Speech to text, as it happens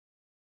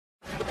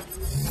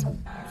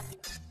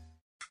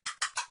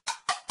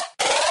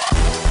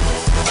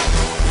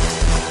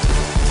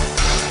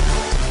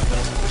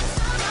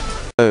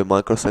Hello,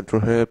 Micro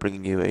Central here,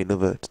 bringing you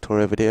another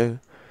tutorial video.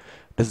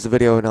 This is a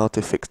video on how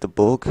to fix the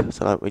bug,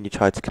 so that when you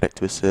try to connect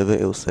to a server,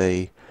 it'll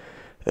say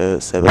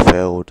server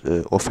failed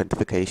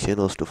authentication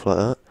or stuff like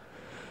that.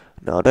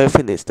 Now, I don't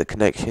think it's the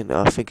connection,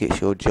 I think it's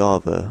your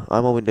Java.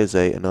 I'm on Windows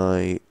 8 and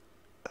I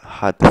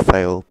had the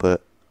fail,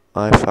 but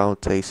I found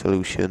a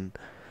solution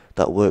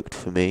that worked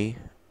for me.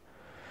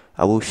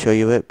 I will show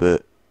you it,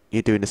 but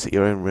you're doing this at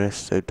your own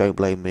risk, so don't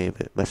blame me if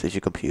it messes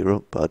your computer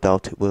up, but I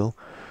doubt it will.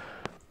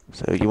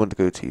 So you want to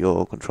go to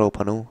your control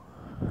panel,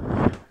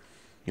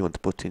 you want to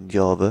put in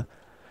Java,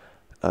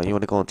 you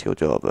want to go onto your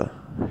Java,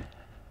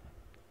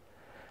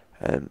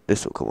 and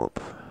this will come up.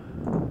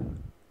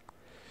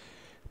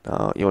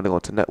 Now you want to go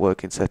into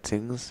networking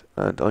settings,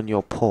 and on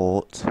your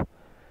port,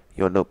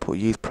 you want to put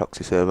use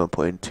proxy server and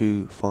put in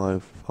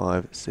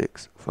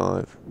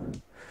 25565,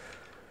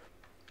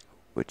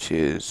 which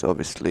is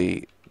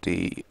obviously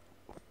the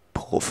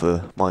port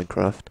for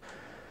Minecraft,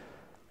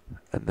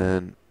 and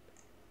then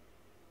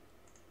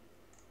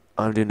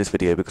I'm doing this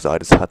video because I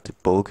just had the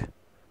bug,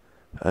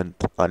 and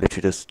I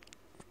literally just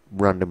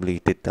randomly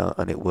did that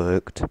and it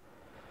worked.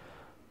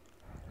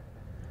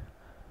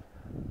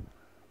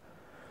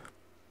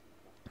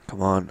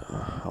 Come on,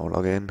 I'll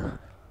log in.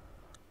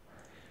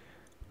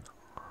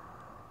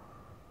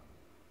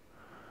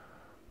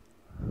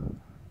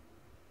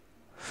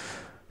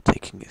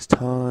 Taking its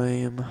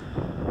time.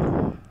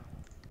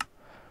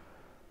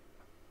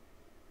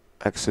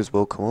 Access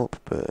will come up,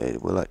 but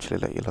it will actually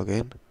let you log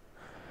in.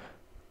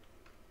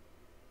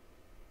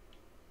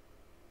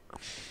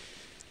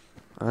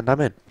 And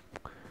I'm in.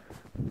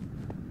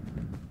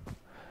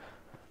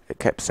 It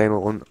kept saying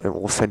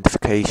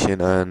authentication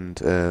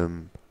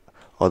and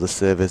are the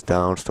servers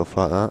down, stuff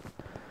like that.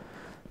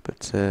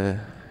 But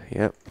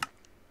yep,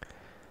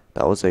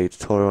 that was a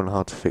tutorial on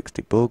how to fix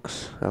the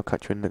bugs. I'll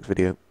catch you in the next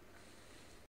video.